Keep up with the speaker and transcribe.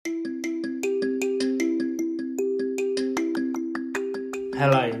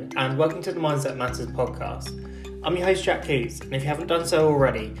Hello, and welcome to the Mindset Matters podcast. I'm your host, Jack Coutts, and if you haven't done so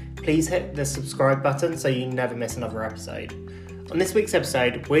already, please hit the subscribe button so you never miss another episode. On this week's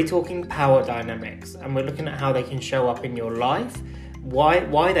episode, we're talking power dynamics, and we're looking at how they can show up in your life,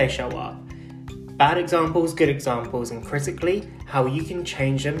 why they show up, bad examples, good examples, and critically, how you can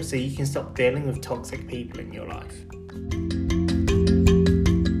change them so you can stop dealing with toxic people in your life.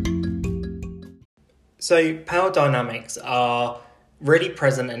 So power dynamics are really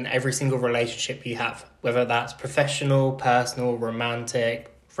present in every single relationship you have, whether that's professional, personal,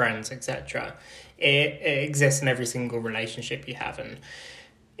 romantic, friends, etc. It exists in every single relationship you have, and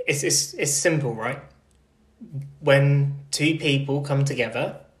it's simple, right? When two people come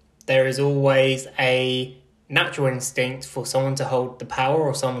together, there is always a natural instinct for someone to hold the power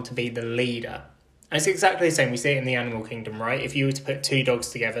or someone to be the leader. And it's exactly the same. We see it in the animal kingdom, right? If you were to put two dogs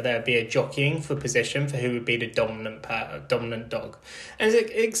together, there would be a jockeying for position for who would be the dominant dog. And it's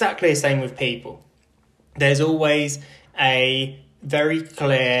exactly the same with people. There's always a very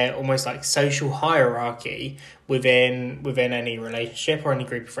clear, almost like social hierarchy within any relationship or any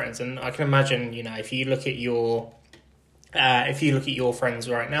group of friends. And I can imagine, if you look at your friends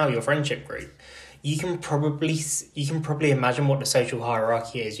right now, your friendship group, you can probably imagine what the social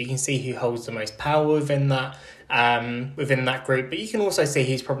hierarchy is. You can see who holds the most power within that group, but you can also see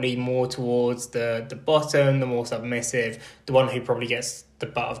who's probably more towards the bottom, the more submissive, the one who probably gets the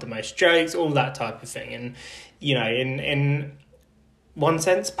butt of the most jokes, all that type of thing. And in one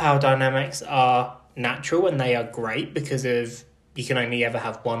sense, power dynamics are natural and they are great because of you can only ever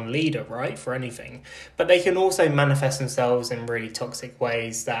have one leader, right, for anything. But they can also manifest themselves in really toxic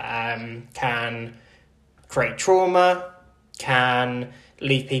ways that can create trauma, can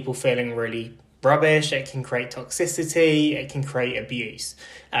leave people feeling really rubbish. It can create toxicity. It can create abuse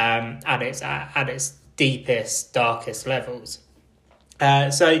at its deepest, darkest levels.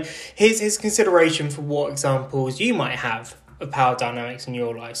 So here's consideration for what examples you might have of power dynamics in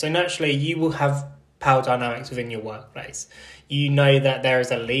your life. So naturally, you will have power dynamics within your workplace. You know that there is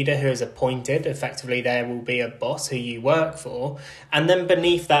a leader who is appointed. Effectively, there will be a boss who you work for. And then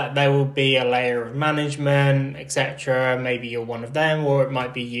beneath that, there will be a layer of management, etc. Maybe you're one of them, or it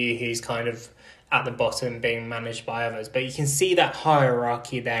might be you who's kind of at the bottom being managed by others. But you can see that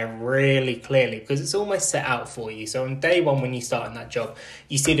hierarchy there really clearly because it's almost set out for you. So on day one, when you start in that job,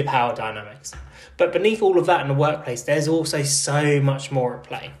 you see the power dynamics. But beneath all of that in the workplace, there's also so much more at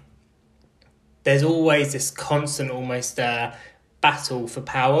play. There's always this constant almost battle for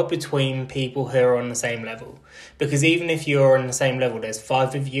power between people who are on the same level. Because even if you're on the same level, there's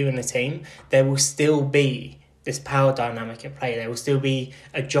 5 of you in a team, there will still be this power dynamic at play. There will still be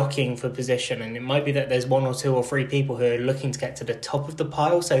a jockeying for position. And it might be that there's 1 or 2 or 3 people who are looking to get to the top of the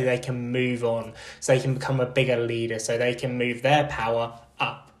pile so they can move on, so they can become a bigger leader, so they can move their power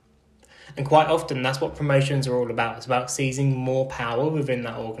up. And quite often, that's what promotions are all about. It's about seizing more power within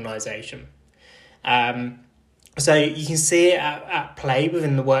that organisation. So you can see it at play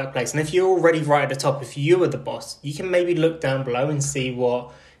within the workplace. And if you're already right at the top, if you are the boss, you can maybe look down below and see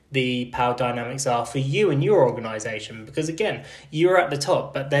what the power dynamics are for you and your organisation. Because again, you're at the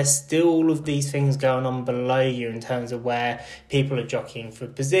top, but there's still all of these things going on below you in terms of where people are jockeying for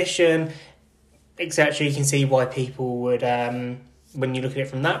position, etc. You can see why people would... when you look at it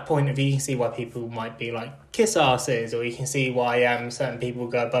from that point of view, you can see why people might be like kiss asses, or you can see why certain people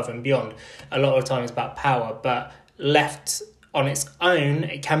go above and beyond. A lot of the time it's about power, but left on its own,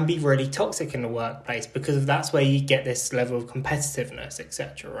 it can be really toxic in the workplace because that's where you get this level of competitiveness,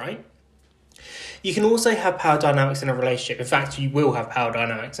 etc., right? You can also have power dynamics in a relationship. In fact, you will have power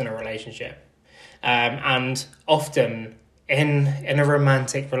dynamics in a relationship. And often in a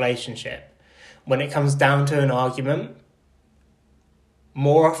romantic relationship, when it comes down to an argument,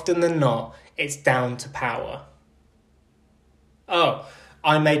 more often than not, it's down to power. Oh,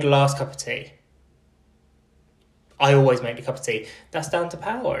 I made the last cup of tea. I always make the cup of tea. That's down to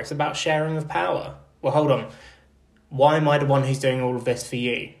power. It's about sharing of power. Well, hold on. Why am I the one who's doing all of this for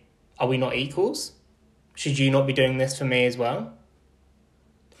you? Are we not equals? Should you not be doing this for me as well?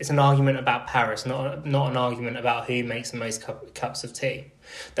 It's an argument about power. It's not an argument about who makes the most cups of tea.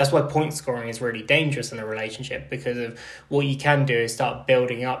 That's why point scoring is really dangerous in a relationship, because of what you can do is start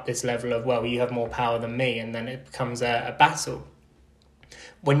building up this level of, well, you have more power than me, and then it becomes a battle.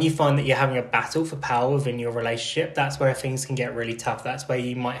 When you find that you're having a battle for power within your relationship, that's where things can get really tough. That's where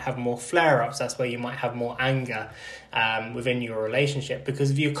you might have more flare-ups. That's where you might have more anger within your relationship,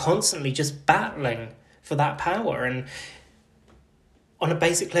 because you're constantly just battling for that power. And on a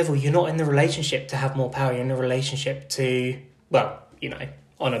basic level, you're not in the relationship to have more power. You're in a relationship to, well,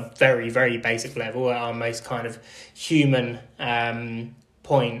 on a very, very basic level, at our most kind of human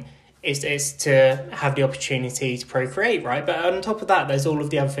point is to have the opportunity to procreate, right? But on top of that, there's all of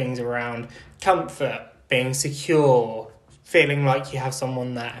the other things around comfort, being secure, feeling like you have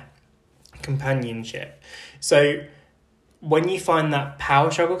someone there, companionship. So when you find that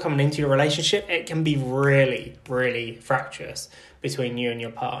power struggle coming into your relationship, it can be really, really fractious between you and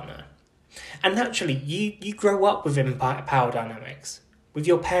your partner. And naturally, you grow up within power dynamics. With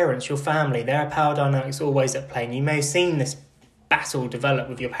your parents, your family, there are power dynamics always at play. And you may have seen this battle develop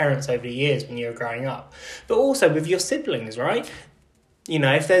with your parents over the years when you were growing up. But also with your siblings, right? You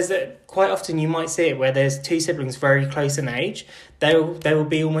know, if there's quite often you might see it where there's two siblings very close in age, there will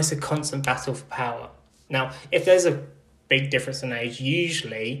be almost a constant battle for power. Now, if there's a big difference in age,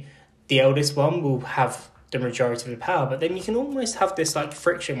 usually the eldest one will have the majority of the power, but then you can almost have this like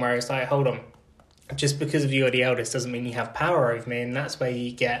friction where it's like, hold on, just because of you're the eldest doesn't mean you have power over me, and that's where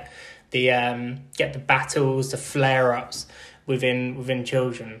you get the battles, the flare-ups within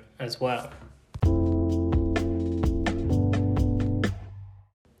children as well.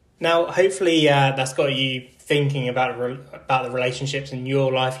 Now, hopefully that's got you thinking about the relationships in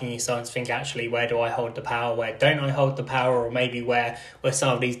your life, and you're starting to think, actually, where do I hold the power? Where don't I hold the power? Or maybe where some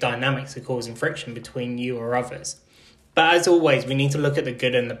of these dynamics are causing friction between you or others. But as always, we need to look at the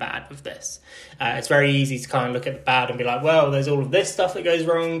good and the bad with this. It's very easy to kind of look at the bad and be like, well, there's all of this stuff that goes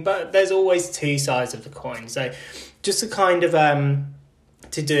wrong, but there's always two sides of the coin. So just to kind of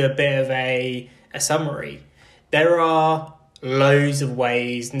to do a bit of a summary, there are loads of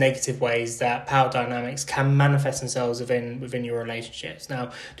ways, negative ways that power dynamics can manifest themselves within your relationships.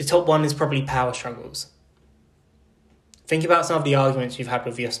 Now, the top one is probably power struggles. Think about some of the arguments you've had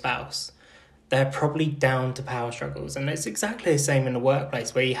with your spouse. They're probably down to power struggles. And it's exactly the same in the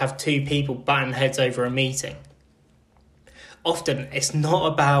workplace where you have two people butting heads over a meeting. Often, it's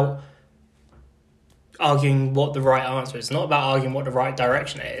not about arguing what the right answer is. It's not about arguing what the right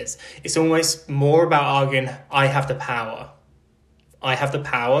direction is. It's almost more about arguing, I have the power. I have the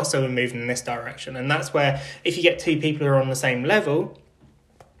power, so we're moving in this direction. And that's where, if you get two people who are on the same level,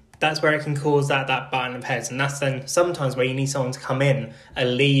 that's where it can cause that button of heads. And that's then sometimes where you need someone to come in, a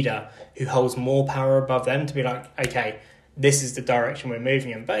leader who holds more power above them, to be like, okay, this is the direction we're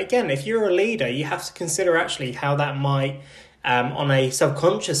moving in. But again, if you're a leader, you have to consider actually how that might, on a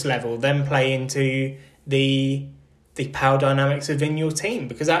subconscious level, then play into the power dynamics within your team.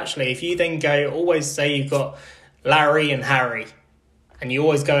 Because actually, if you then always say you've got Larry and Harry, and you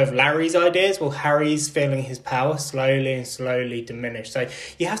always go with Larry's ideas, well, Harry's feeling his power slowly diminish. So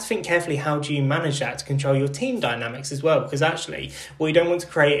you have to think carefully, how do you manage that to control your team dynamics as well? Because actually, what you don't want to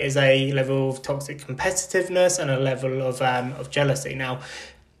create is a level of toxic competitiveness and a level of jealousy. Now,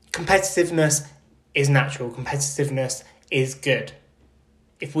 competitiveness is natural. Competitiveness is good.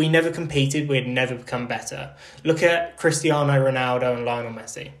 If we never competed, we'd never become better. Look at Cristiano Ronaldo and Lionel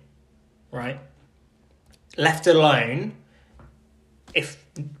Messi, right? Left alone, if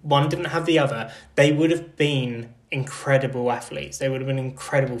one didn't have the other, they would have been incredible athletes. They would have been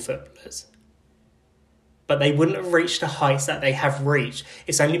incredible footballers. But they wouldn't have reached the heights that they have reached.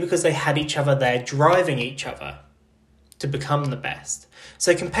 It's only because they had each other there driving each other to become the best.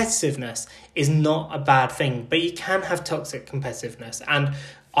 So competitiveness is not a bad thing, but you can have toxic competitiveness. And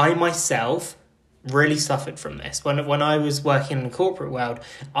I myself really suffered from this. When I was working in the corporate world,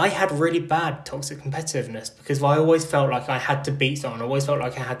 I had really bad toxic competitiveness because I always felt like I had to beat someone. I always felt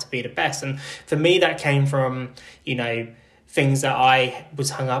like I had to be the best. And for me, that came from, things that I was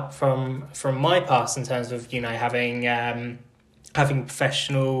hung up from my past in terms of, having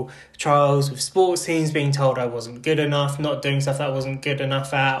professional trials with sports teams, being told I wasn't good enough, not doing stuff that I wasn't good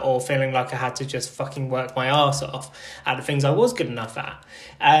enough at, or feeling like I had to just fucking work my arse off at the things I was good enough at.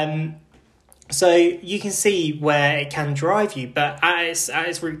 So you can see where it can drive you, but at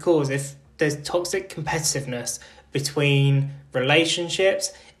its root cause, if there's toxic competitiveness between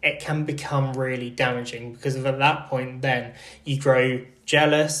relationships, it can become really damaging, because at that point then you grow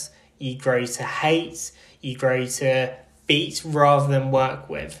jealous, you grow to hate, you grow to beat rather than work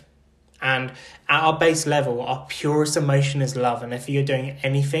with. And at our base level, our purest emotion is love. And if you're doing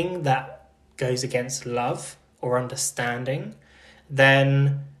anything that goes against love or understanding,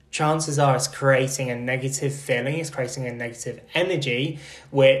 then chances are it's creating a negative feeling, it's creating a negative energy,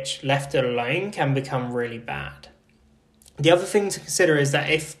 which left alone can become really bad. The other thing to consider is that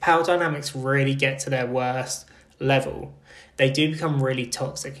if power dynamics really get to their worst level, they do become really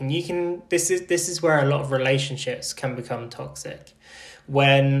toxic. And this is where a lot of relationships can become toxic.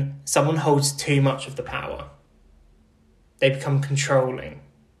 When someone holds too much of the power, they become controlling.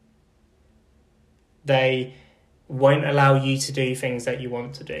 They won't allow you to do things that you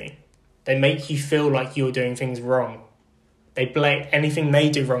want to do. They make you feel like you're doing things wrong. They blame anything they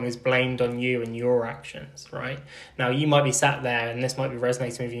do wrong is blamed on you and your actions, right? Now, you might be sat there and this might be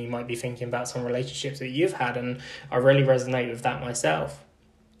resonating with you. You might be thinking about some relationships that you've had, and I really resonate with that myself.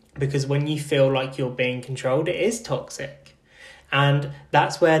 Because when you feel like you're being controlled, it is toxic. And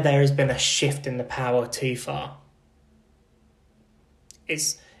that's where there has been a shift in the power too far.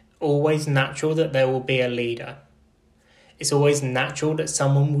 It's always natural that there will be a leader. It's always natural that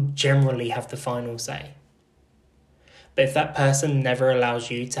someone will generally have the final say. But if that person never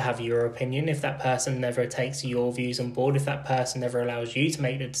allows you to have your opinion, if that person never takes your views on board, if that person never allows you to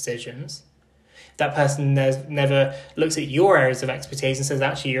make the decisions, if that person never looks at your areas of expertise and says,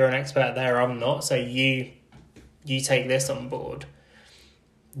 actually, you're an expert there, I'm not, so you take this on board,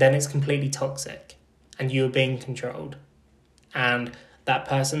 then it's completely toxic and you're being controlled. And that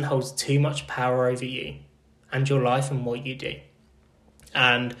person holds too much power over you and your life and what you do.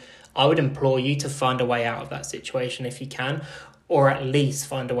 And I would implore you to find a way out of that situation if you can, or at least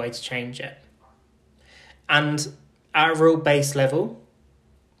find a way to change it. And at a real base level,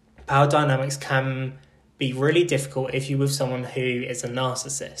 power dynamics can be really difficult if you're with someone who is a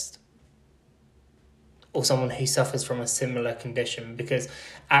narcissist or someone who suffers from a similar condition, because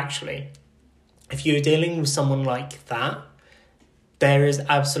actually, if you're dealing with someone like that, there is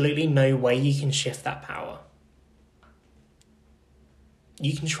absolutely no way you can shift that power.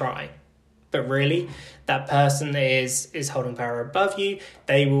 You can try, but really, that person is holding power above you.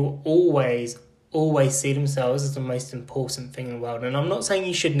 They will always see themselves as the most important thing in the world. And I'm not saying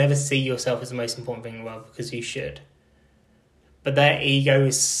you should never see yourself as the most important thing in the world, because you should. But their ego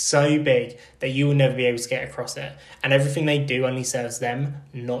is so big that you will never be able to get across it. And everything they do only serves them,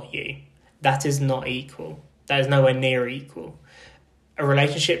 not you. That is not equal. That is nowhere near equal. A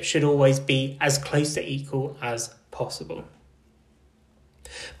relationship should always be as close to equal as possible.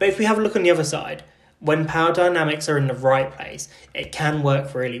 But if we have a look on the other side, when power dynamics are in the right place, it can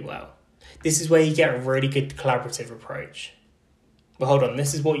work really well. This is where you get a really good collaborative approach. Well, hold on,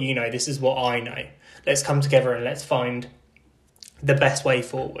 this is what you know, this is what I know. Let's come together and let's find the best way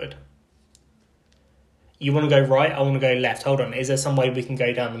forward. You want to go right, I want to go left. Hold on, is there some way we can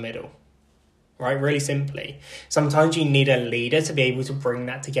go down the middle? Right, really simply. Sometimes you need a leader to be able to bring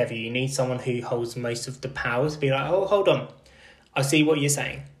that together. You need someone who holds most of the power to be like, oh, hold on. I see what you're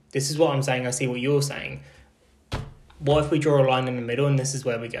saying. This is what I'm saying. I see what you're saying. What if we draw a line in the middle and this is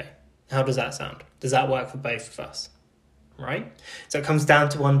where we go? How does that sound? Does that work for both of us? Right? So it comes down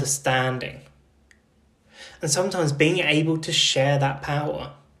to understanding. And sometimes being able to share that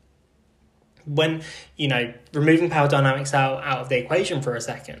power. When, removing power dynamics out of the equation for a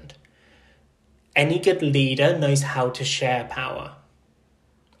second, any good leader knows how to share power.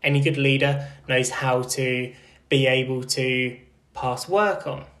 Any good leader knows how to be able to pass work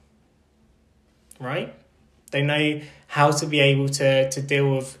on, right? They know how to be able to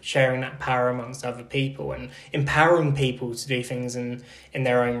deal with sharing that power amongst other people and empowering people to do things in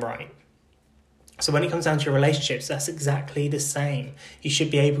their own right. So when it comes down to your relationships, that's exactly the same. You should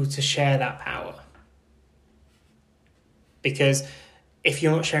be able to share that power. Because if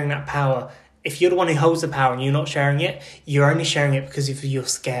you're not sharing that power, if you're the one who holds the power and you're not sharing it, you're only sharing it because you're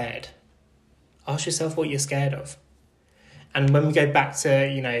scared. Ask yourself what you're scared of. And when we go back to,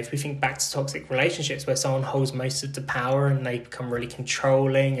 if we think back to toxic relationships where someone holds most of the power and they become really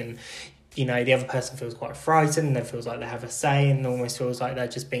controlling and, the other person feels quite frightened and then feels like they have a say and almost feels like they're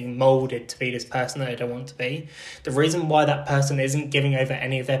just being moulded to be this person that they don't want to be. The reason why that person isn't giving over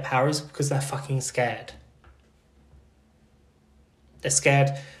any of their power is because they're fucking scared. They're scared.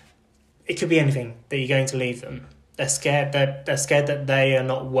 It could be anything that you're going to leave them. They're scared that they are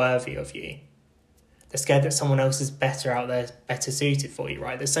not worthy of you. They're scared that someone else is better out there, better suited for you,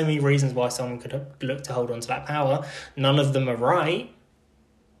 right? There's so many reasons why someone could look to hold on to that power. None of them are right.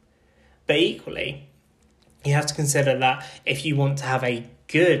 But equally, you have to consider that if you want to have a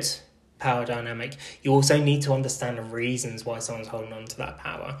good power dynamic, you also need to understand the reasons why someone's holding on to that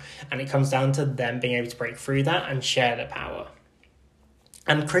power. And it comes down to them being able to break through that and share the power.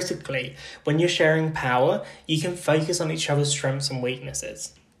 And critically, when you're sharing power, you can focus on each other's strengths and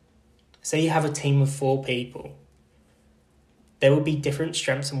weaknesses. Say you have a team of 4 people. There will be different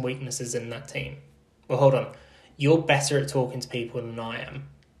strengths and weaknesses in that team. Well, hold on. You're better at talking to people than I am.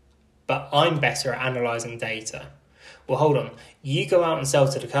 But I'm better at analysing data. Well, hold on. You go out and sell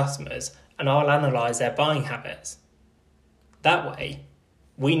to the customers and I'll analyse their buying habits. That way,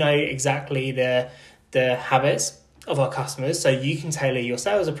 we know exactly the habits of our customers, so you can tailor your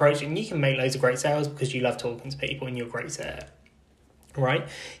sales approach and you can make loads of great sales because you love talking to people and you're great at it. Right?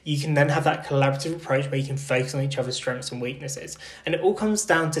 You can then have that collaborative approach where you can focus on each other's strengths and weaknesses. And it all comes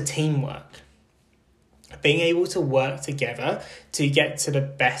down to teamwork. being able to work together to get to the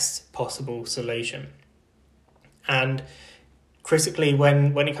best possible solution. And critically,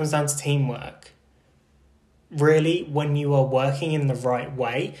 when it comes down to teamwork, really, when you are working in the right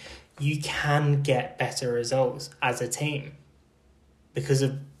way, you can get better results as a team because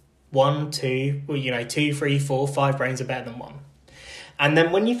of 1, 2, 3, 4, 5 brains are better than one. And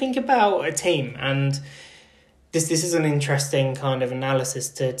then when you think about a team, and this is an interesting kind of analysis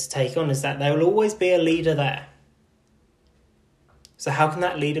to take on, is that there will always be a leader there. So how can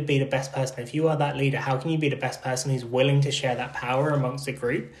that leader be the best person? If you are that leader, how can you be the best person who's willing to share that power amongst the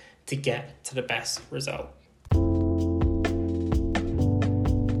group to get to the best result?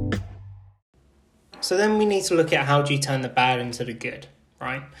 So then we need to look at how do you turn the bad into the good,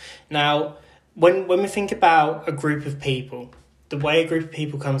 right? Now, when we think about a group of people, the way a group of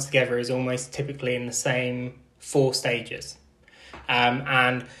people comes together is almost typically in the same 4 stages.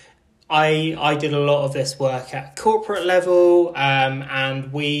 And I did a lot of this work at corporate level, and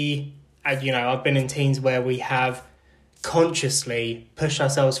I've been in teams where we have consciously pushed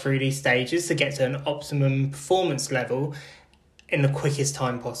ourselves through these stages to get to an optimum performance level in the quickest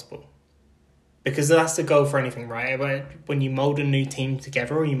time possible. Because that's the goal for anything, right? When you mould a new team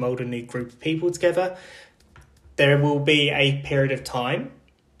together or you mould a new group of people together, there will be a period of time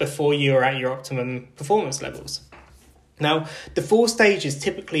before you're at your optimum performance levels. Now, the 4 stages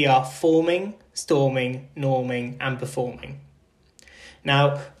typically are forming, storming, norming, and performing.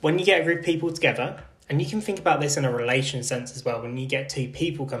 Now, when you get a group of people together, and you can think about this in a relation sense as well, when you get 2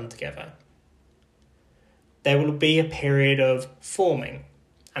 people come together, there will be a period of forming.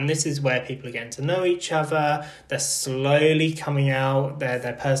 And this is where people are getting to know each other. They're slowly coming out.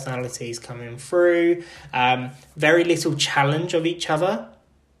 Their personalities coming through. Very little challenge of each other.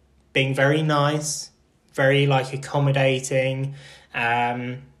 Being very nice. Very accommodating.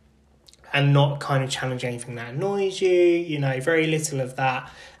 And not kind of challenging anything that annoys you. Very little of that.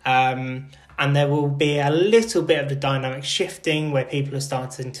 And there will be a little bit of the dynamic shifting where people are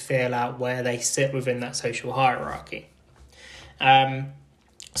starting to feel out where they sit within that social hierarchy.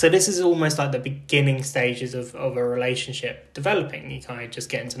 So this is almost like the beginning stages of a relationship developing. You kind of just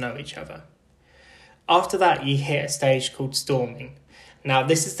getting to know each other. After that, you hit a stage called storming. Now,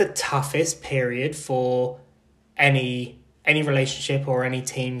 this is the toughest period for any relationship or any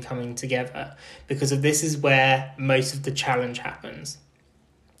team coming together, because this is where most of the challenge happens.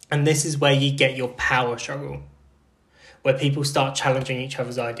 And this is where you get your power struggle, where people start challenging each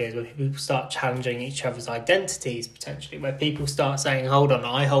other's ideas, where people start challenging each other's identities, potentially, where people start saying, hold on,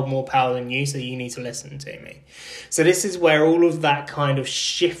 I hold more power than you, so you need to listen to me. So this is where all of that kind of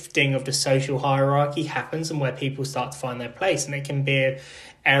shifting of the social hierarchy happens and where people start to find their place. And it can be an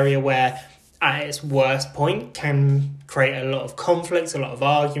area where, at its worst point, can create a lot of conflicts, a lot of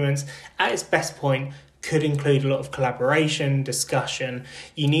arguments. At its best point, could include a lot of collaboration, discussion.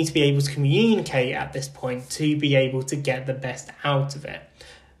 You need to be able to communicate at this point to be able to get the best out of it.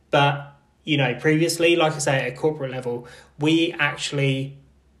 But, previously, like I say, at a corporate level, we actually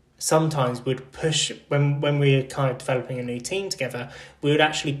sometimes would push, when we were kind of developing a new team together, we would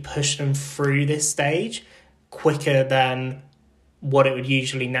actually push them through this stage quicker than what it would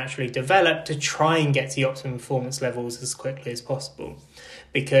usually naturally develop to try and get to the optimum performance levels as quickly as possible.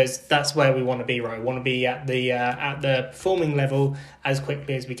 Because that's where we want to be, right? We want to be at the performing level as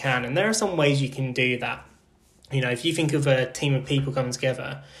quickly as we can. And there are some ways you can do that. If you think of a team of people coming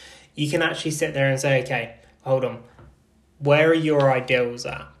together, you can actually sit there and say, okay, hold on. Where are your ideals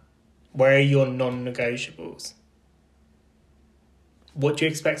at? Where are your non-negotiables? What do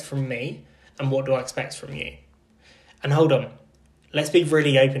you expect from me? And what do I expect from you? And hold on. Let's be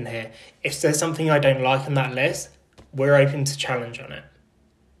really open here. If there's something I don't like on that list, we're open to challenge on it.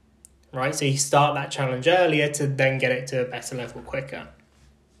 Right? So you start that challenge earlier to then get it to a better level quicker.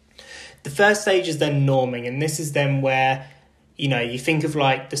 The first stage is then norming, and this is then where, you think of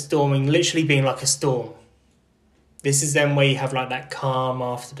the storming literally being like a storm. This is then where you have that calm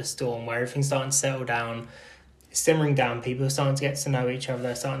after the storm, where everything's starting to settle down, simmering down, people are starting to get to know each other,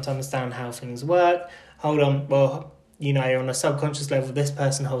 they're starting to understand how things work. Hold on, well, on a subconscious level, this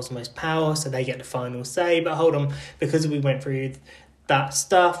person holds the most power, so they get the final say. But hold on, because we went through that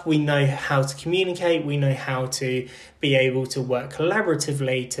stuff, we know how to communicate, we know how to be able to work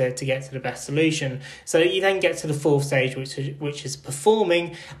collaboratively to get to the best solution. So you then get to the 4th stage, which is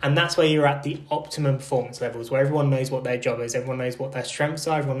performing, and that's where you're at the optimum performance levels, where everyone knows what their job is, everyone knows what their strengths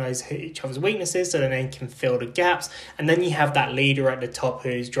are, everyone knows each other's weaknesses, so then they can fill the gaps. And then you have that leader at the top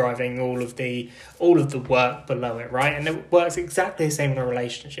who's driving all of the work below it, right? And it works exactly the same in a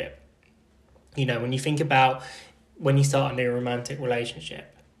relationship. When you think about when you start a new romantic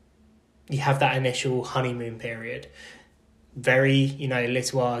relationship, You have that initial honeymoon period. Very,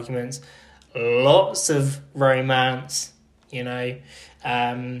 little arguments, lots of romance,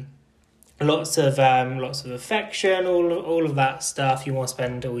 lots of affection, all of that stuff. You want to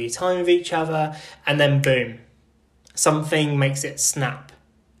spend all your time with each other, and then boom, something makes it snap,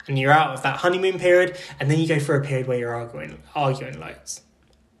 and you're out of that honeymoon period, and then you go through a period where you're arguing loads.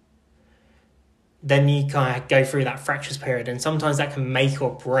 Then you kind of go through that fractious period, and sometimes that can make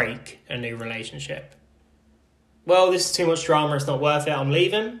or break a new relationship. Well, this is too much drama, it's not worth it, I'm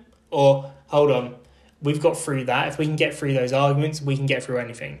leaving. Or, hold on, we've got through that. If we can get through those arguments, we can get through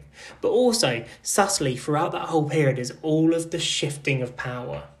anything. But also, subtly, throughout that whole period is all of the shifting of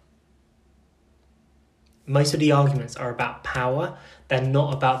power. Most of the arguments are about power. They're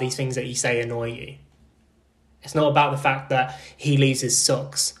not about these things that you say annoy you. It's not about the fact that he leaves his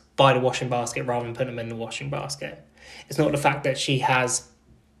socks by the washing basket rather than putting them in the washing basket. It's not the fact that she has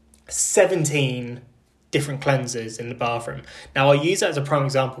 17 different cleansers in the bathroom. Now, I use that as a prime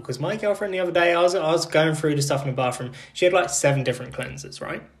example because my girlfriend the other day, I was going through the stuff in the bathroom. She had 7 different cleansers,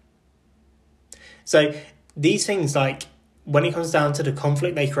 right? So these things, when it comes down to the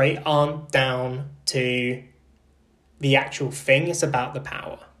conflict they create, aren't down to the actual thing. It's about the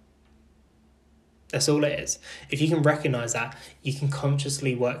power. That's all it is. If you can recognise that, you can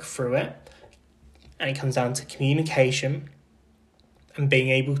consciously work through it. And it comes down to communication and being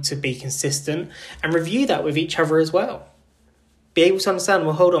able to be consistent and review that with each other as well. Be able to understand,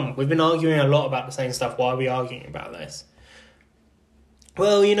 well, hold on, we've been arguing a lot about the same stuff. Why are we arguing about this?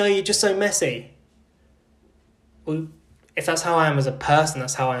 Well, you're just so messy. Well, if that's how I am as a person,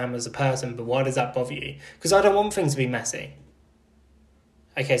 that's how I am as a person. But why does that bother you? Because I don't want things to be messy.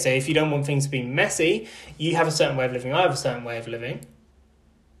 Okay, so if you don't want things to be messy, you have a certain way of living, I have a certain way of living.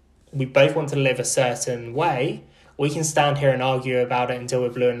 We both want to live a certain way. We can stand here and argue about it until we're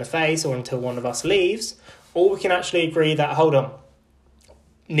blue in the face or until one of us leaves. Or we can actually agree that, hold on,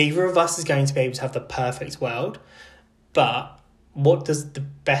 neither of us is going to be able to have the perfect world. But what does the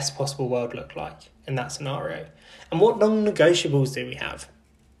best possible world look like in that scenario? And what non-negotiables do we have?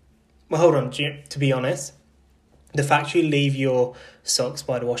 Well, hold on, to be honest, the fact you leave your socks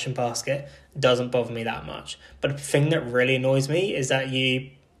by the washing basket doesn't bother me that much. But the thing that really annoys me is that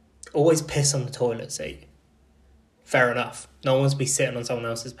you always piss on the toilet seat. Fair enough. No one wants to be sitting on someone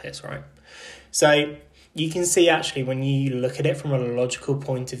else's piss, right? So you can see actually when you look at it from a logical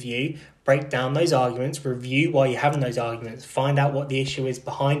point of view, break down those arguments, review why you're having those arguments, find out what the issue is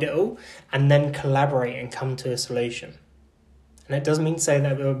behind it all, and then collaborate and come to a solution. And it doesn't mean to say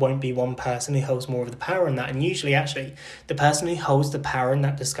that there won't be one person who holds more of the power in that. And usually, actually, the person who holds the power in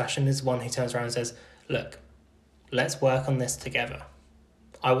that discussion is one who turns around and says, look, let's work on this together.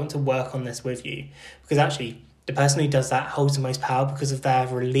 I want to work on this with you. Because actually, the person who does that holds the most power because of their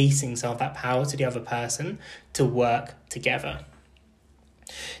releasing some of that power to the other person to work together.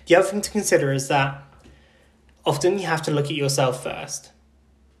 The other thing to consider is that often you have to look at yourself first.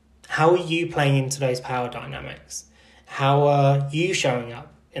 How are you playing into those power dynamics? How are you showing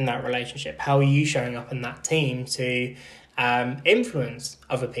up in that relationship? How are you showing up in that team to influence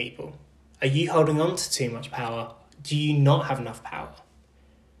other people? Are you holding on to too much power? Do you not have enough power?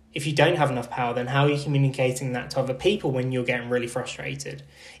 If you don't have enough power, then how are you communicating that to other people when you're getting really frustrated?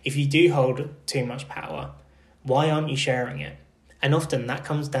 If you do hold too much power, why aren't you sharing it? And often that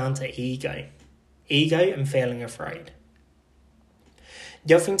comes down to ego and feeling afraid.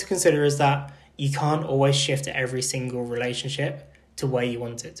 The other thing to consider is that you can't always shift every single relationship to where you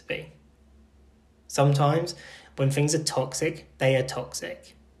want it to be. Sometimes when things are toxic, they are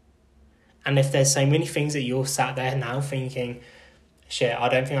toxic. And if there's so many things that you're sat there now thinking, shit, I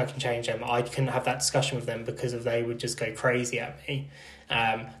don't think I can change them. I couldn't have that discussion with them because they would just go crazy at me.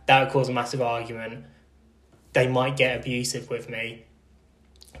 That would cause a massive argument. They might get abusive with me.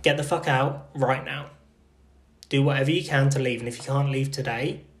 Get the fuck out right now. Do whatever you can to leave. And if you can't leave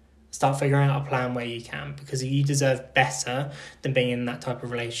today, start figuring out a plan where you can, because you deserve better than being in that type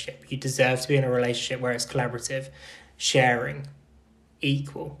of relationship. You deserve to be in a relationship where it's collaborative, sharing,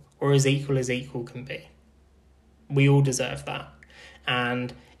 equal, or as equal can be. We all deserve that.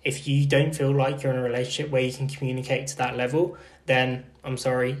 And if you don't feel like you're in a relationship where you can communicate to that level, then I'm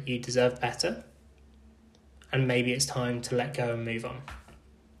sorry, you deserve better. And maybe it's time to let go and move on.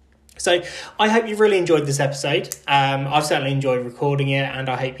 So I hope you really enjoyed this episode. I've certainly enjoyed recording it, and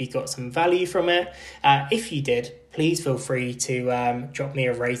I hope you got some value from it. If you did, please feel free to drop me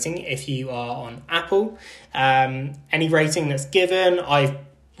a rating if you are on Apple. Any rating that's given, I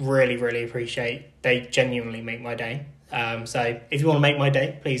really, really appreciate. They genuinely make my day. So if you want to make my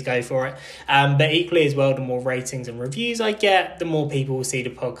day, please go for it. But equally as well, the more ratings and reviews I get, the more people will see the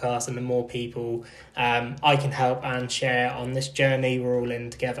podcast and the more people I can help and share on this journey we're all in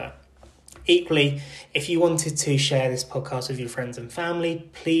together. Equally, if you wanted to share this podcast with your friends and family,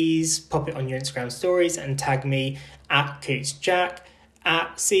 please pop it on your Instagram stories and tag me at CootsJack,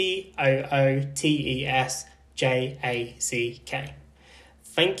 at COOTESJACK.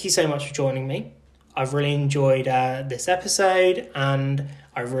 Thank you so much for joining me. I've really enjoyed this episode, and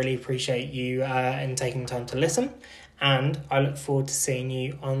I really appreciate you in taking the time to listen, and I look forward to seeing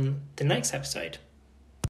you on the next episode.